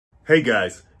Hey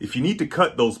guys, if you need to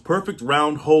cut those perfect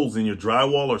round holes in your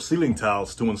drywall or ceiling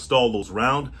tiles to install those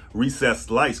round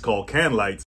recessed lights called can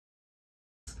lights,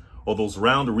 or those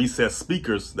round recessed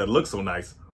speakers that look so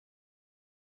nice,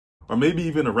 or maybe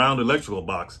even a round electrical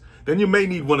box, then you may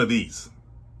need one of these,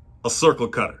 a circle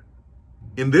cutter.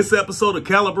 In this episode of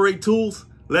Calibrate Tools,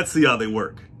 let's see how they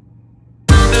work.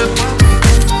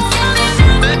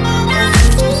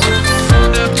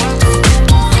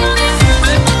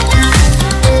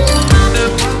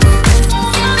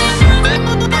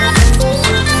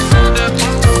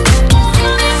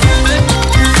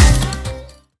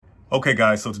 Okay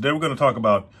guys, so today we're going to talk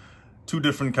about two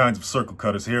different kinds of circle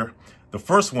cutters here. The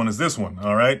first one is this one,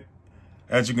 all right?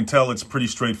 As you can tell, it's pretty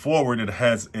straightforward. It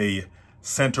has a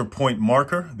center point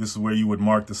marker. This is where you would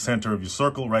mark the center of your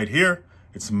circle right here.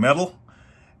 It's metal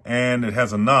and it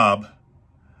has a knob,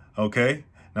 okay?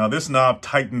 Now this knob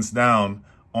tightens down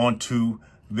onto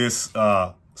this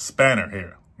spanner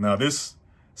here. Now this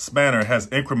spanner has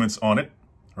increments on it,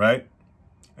 right?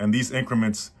 And these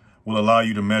increments will allow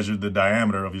you to measure the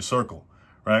diameter of your circle,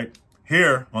 right?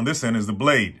 Here on this end is the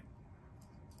blade.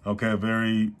 Okay, a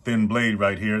very thin blade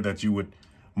right here that you would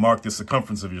mark the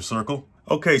circumference of your circle.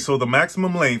 Okay, so the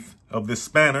maximum length of this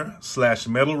spanner /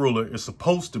 metal ruler is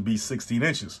supposed to be 16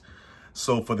 inches.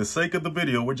 So for the sake of the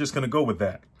video, we're just gonna go with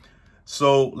that.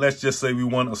 So let's just say we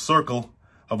want a circle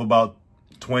of about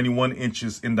 21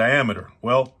 inches in diameter.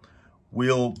 Well,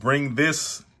 we'll bring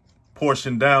this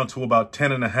portion down to about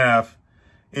 10.5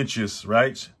 inches,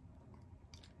 right?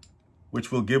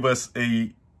 Which will give us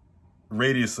a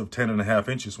radius of 10.5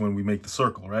 inches when we make the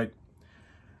circle, right?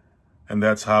 And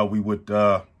that's how we would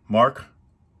mark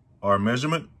our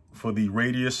measurement for the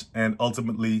radius and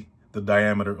ultimately the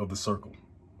diameter of the circle.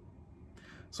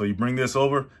 So you bring this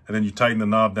over and then you tighten the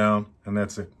knob down and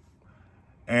that's it.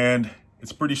 And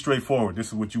it's pretty straightforward. This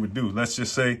is what you would do. Let's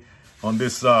just say on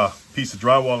this piece of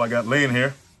drywall I got laying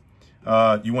here,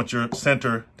 you want your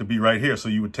center to be right here. So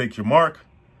you would take your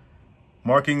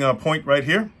marking point right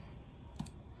here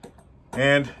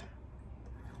and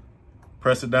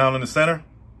press it down in the center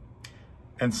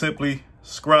and simply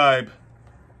scribe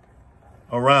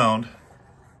around,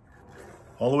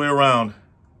 all the way around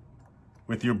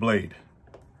with your blade.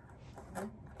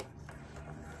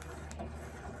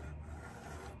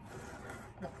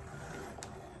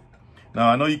 Now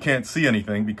I know you can't see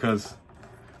anything because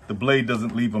the blade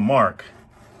doesn't leave a mark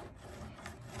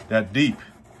that deep.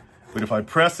 But if I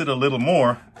press it a little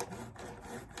more,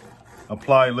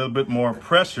 apply a little bit more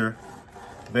pressure,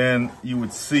 then you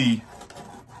would see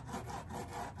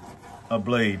a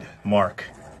blade mark.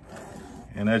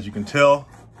 And as you can tell,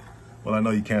 well, I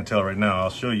know you can't tell right now. I'll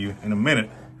show you in a minute.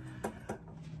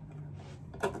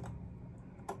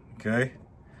 Okay,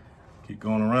 keep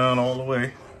going around all the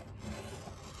way.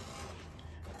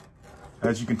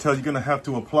 As you can tell, you're gonna have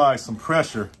to apply some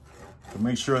pressure to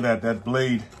make sure that that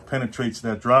blade penetrates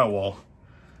that drywall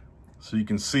so you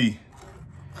can see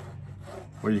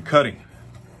where you're cutting.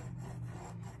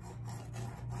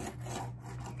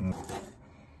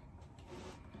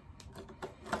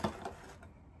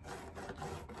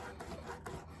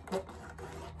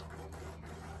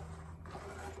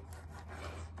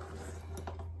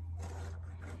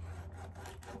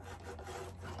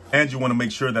 And you wanna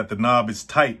make sure that the knob is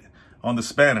tight on the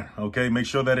spanner, okay? Make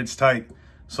sure that it's tight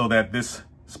so that this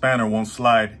spanner won't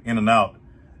slide in and out,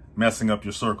 messing up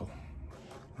your circle.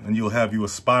 And you'll have you a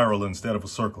spiral instead of a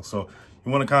circle. So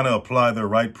you want to kind of apply the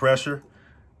right pressure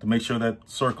to make sure that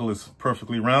circle is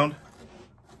perfectly round.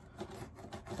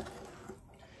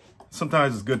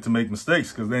 Sometimes it's good to make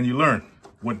mistakes because then you learn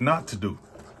what not to do.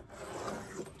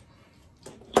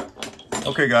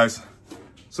 Okay, guys,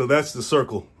 so that's the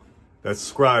circle that's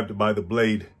scribed by the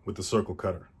blade with the circle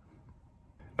cutter.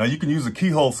 Now you can use a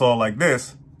keyhole saw like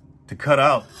this to cut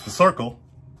out the circle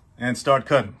and start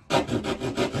cutting.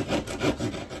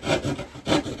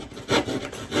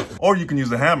 Or you can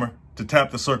use a hammer to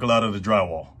tap the circle out of the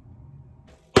drywall.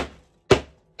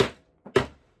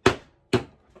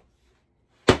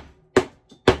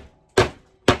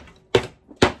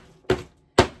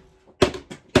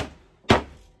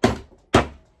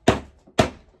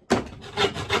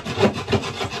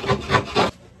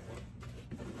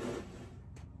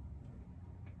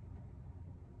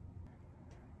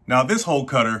 Now this hole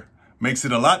cutter makes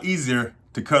it a lot easier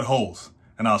to cut holes,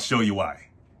 and I'll show you why.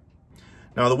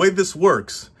 Now the way this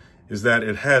works is that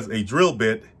it has a drill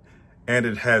bit and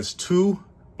it has two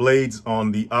blades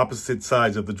on the opposite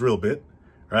sides of the drill bit,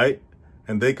 right?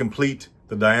 And they complete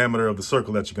the diameter of the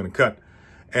circle that you're gonna cut.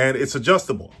 And it's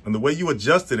adjustable. And the way you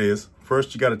adjust it is,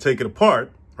 first you gotta take it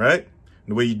apart, right?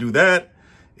 And the way you do that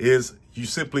is you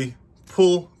simply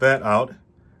pull that out.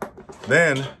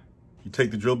 Then you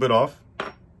take the drill bit off.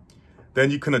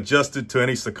 Then you can adjust it to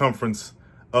any circumference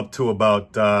up to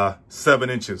about 7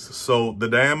 inches. So the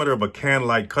diameter of a can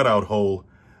light cutout hole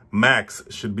max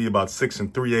should be about 6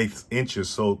 3/8 inches.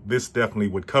 So this definitely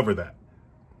would cover that.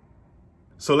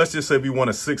 So let's just say we want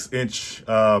a 6-inch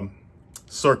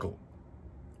circle.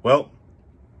 Well,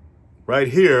 right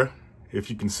here, if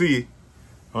you can see,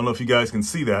 I don't know if you guys can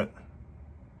see that,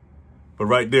 but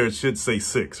right there it should say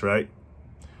 6, right?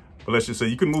 But let's just say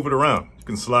you can move it around. You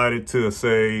can slide it to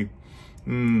say,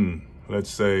 let's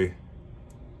say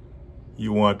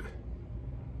you want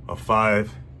a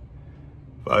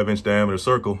 5-inch diameter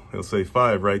circle. It'll say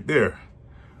 5 right there.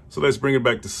 So let's bring it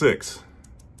back to 6.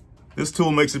 This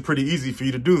tool makes it pretty easy for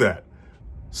you to do that.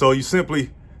 So you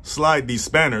simply slide these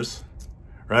spanners,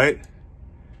 right?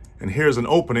 And here's an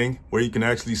opening where you can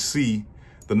actually see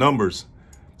the numbers.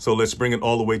 So let's bring it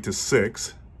all the way to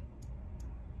 6.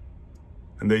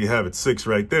 And there you have it, 6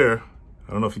 right there.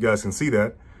 I don't know if you guys can see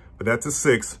that, but that's a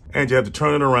 6. And you have to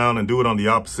turn it around and do it on the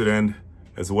opposite end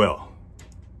as well.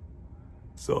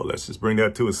 So let's just bring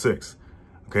that to a 6.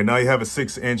 Okay, now you have a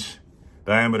 6-inch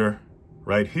diameter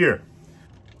right here.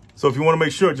 So if you want to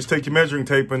make sure, just take your measuring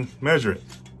tape and measure it.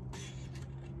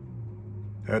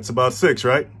 That's about 6,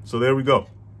 right? So there we go.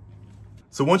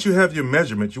 So once you have your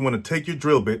measurement, you want to take your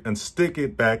drill bit and stick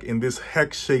it back in this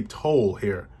hex-shaped hole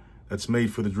here that's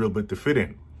made for the drill bit to fit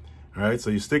in. All right, so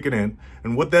you stick it in.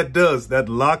 And what that does, that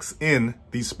locks in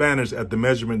these spanners at the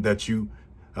measurement that you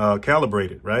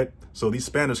calibrated, right? So these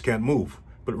spanners can't move.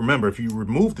 But remember, if you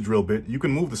remove the drill bit, you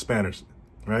can move the spanners,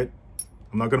 right?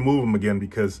 I'm not going to move them again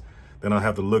because then I'll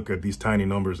have to look at these tiny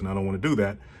numbers and I don't want to do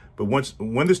that. But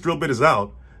when this drill bit is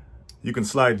out, you can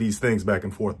slide these things back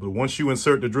and forth. But once you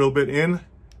insert the drill bit in,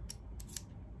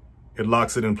 it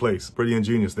locks it in place. Pretty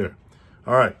ingenious there.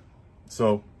 All right.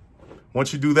 So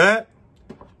once you do that,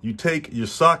 you take your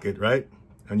socket, right?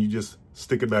 And you just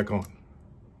stick it back on.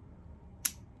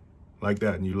 Like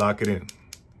that. And you lock it in.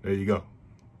 There you go.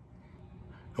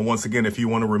 And once again, if you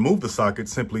want to remove the socket,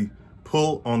 simply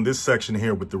pull on this section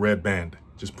here with the red band.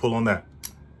 Just pull on that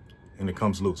and it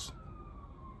comes loose.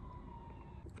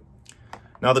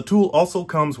 Now the tool also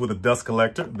comes with a dust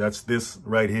collector. That's this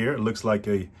right here. It looks like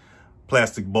a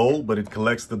plastic bowl, but it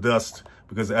collects the dust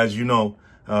because, as you know,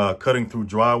 cutting through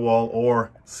drywall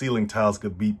or ceiling tiles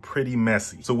could be pretty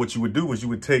messy. So what you would do is you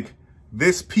would take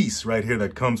this piece right here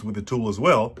that comes with the tool as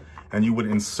well, and you would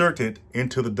insert it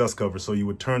into the dust cover. So you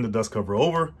would turn the dust cover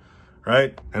over,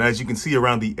 right? And as you can see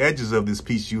around the edges of this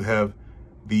piece, you have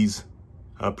these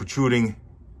protruding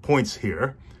points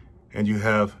here, and you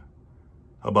have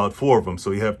about 4 of them. So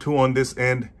you have 2 on this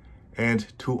end and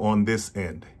 2 on this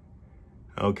end.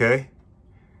 Okay,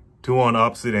 2 on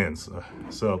opposite ends.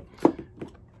 So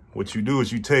what you do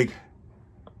is you take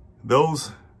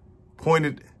those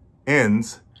pointed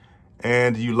ends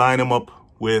and you line them up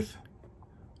with,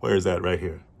 where is that? Right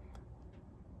here.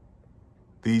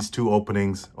 These 2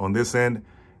 openings on this end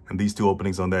and these 2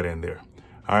 openings on that end there.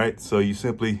 All right, so you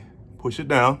simply push it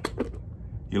down,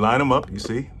 you line them up, you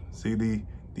see the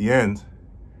ends,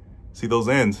 see those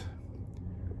ends,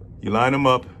 you line them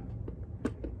up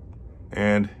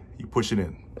and you push it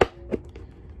in.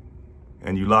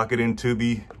 And you lock it into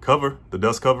the cover, the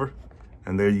dust cover,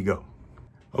 and there you go.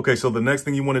 Okay, so the next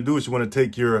thing you want to do is you want to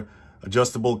take your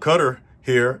adjustable cutter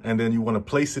here, and then you want to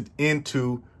place it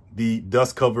into the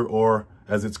dust cover, or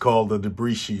as it's called, the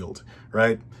debris shield,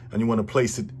 right? And you want to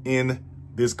place it in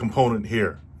this component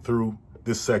here through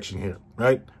this section here,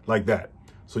 right? Like that.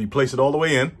 So you place it all the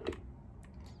way in,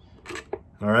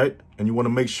 all right? And you want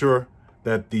to make sure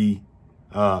that the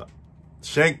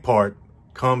shank part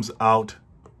comes out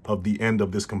of the end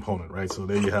of this component, right? So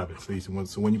there you have it.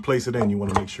 So when you place it in, you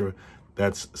want to make sure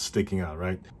that's sticking out,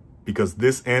 right? Because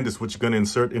this end is what you're going to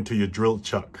insert into your drill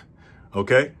chuck,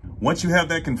 okay? Once you have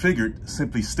that configured,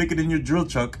 simply stick it in your drill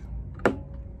chuck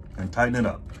and tighten it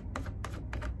up.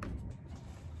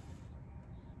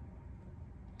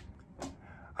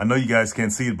 I know you guys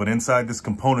can't see it, but inside this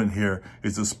component here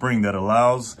is a spring that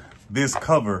allows this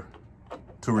cover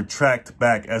to retract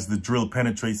back as the drill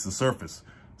penetrates the surface,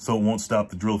 so it won't stop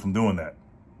the drill from doing that.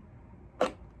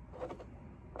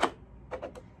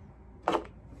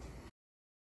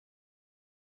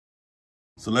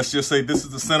 So let's just say this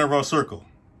is the center of our circle,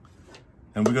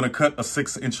 and we're going to cut a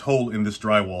 6-inch hole in this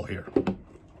drywall here.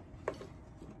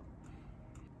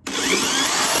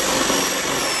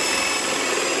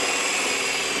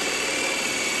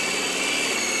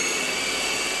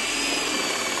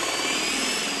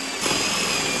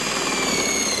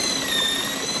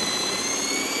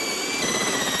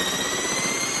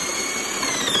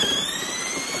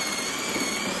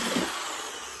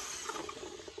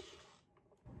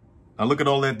 Now look at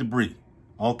all that debris,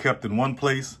 all kept in one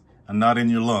place and not in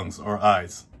your lungs or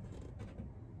eyes.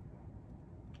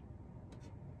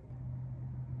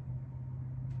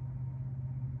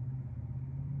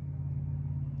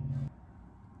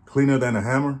 Cleaner than a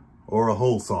hammer or a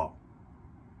hole saw.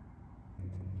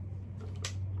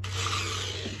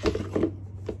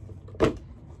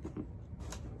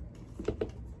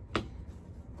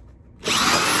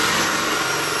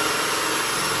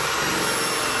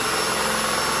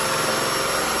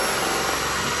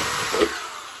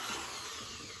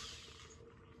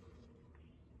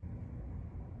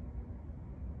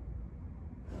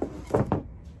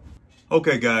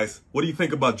 Okay guys, what do you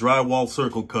think about drywall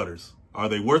circle cutters? Are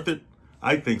they worth it?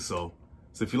 I think so.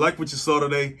 So if you like what you saw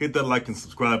today, hit that like and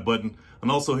subscribe button, and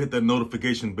also hit that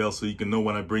notification bell so you can know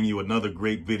when I bring you another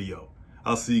great video.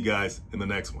 I'll see you guys in the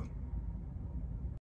next one.